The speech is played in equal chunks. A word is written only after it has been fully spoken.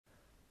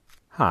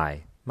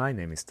Hi, my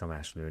name is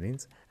Tamas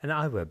Lorincz and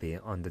I will be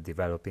on the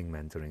Developing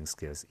Mentoring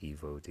Skills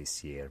Evo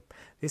this year.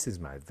 This is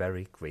my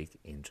very quick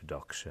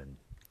introduction.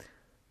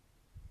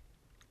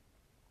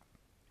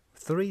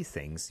 3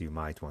 things you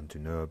might want to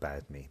know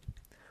about me.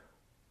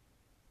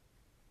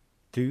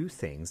 2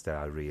 things that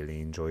I really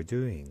enjoy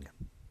doing.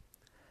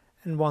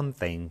 And 1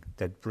 thing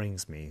that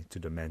brings me to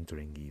the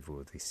Mentoring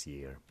Evo this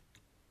year.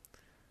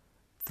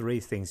 3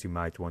 things you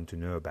might want to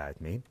know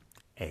about me.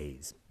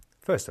 A's.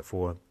 First of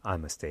all,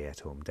 I'm a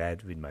stay-at-home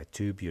dad with my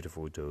 2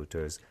 beautiful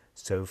daughters,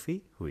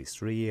 Sophie, who is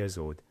 3 years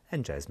old,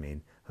 and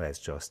Jasmine, who has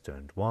just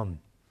turned 1.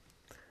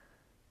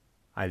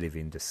 I live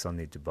in the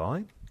sunny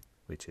Dubai,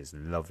 which is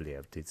lovely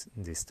at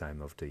this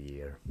time of the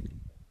year.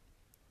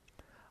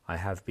 I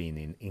have been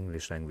in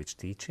English language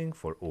teaching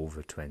for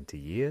over 20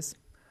 years.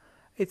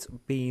 It's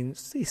been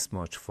this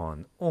much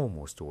fun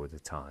almost all the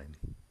time.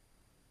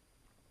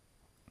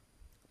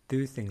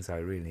 2 things I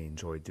really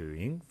enjoy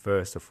doing.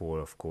 First of all,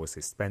 of course,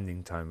 is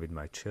spending time with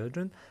my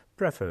children,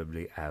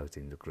 preferably out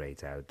in the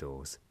great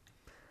outdoors.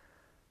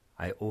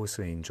 I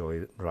also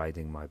enjoy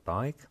riding my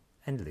bike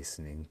and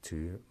listening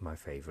to my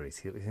favorite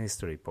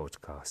history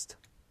podcast.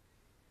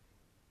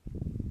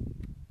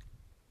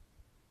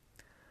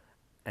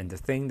 And the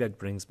thing that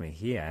brings me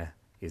here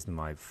is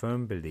my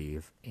firm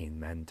belief in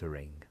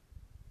mentoring.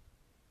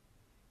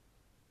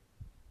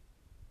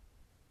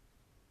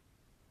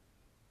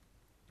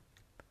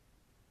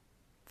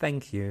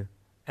 Thank you,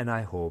 and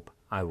I hope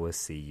I will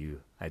see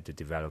you at the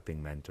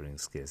Developing Mentoring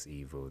Skills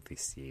Evo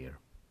this year.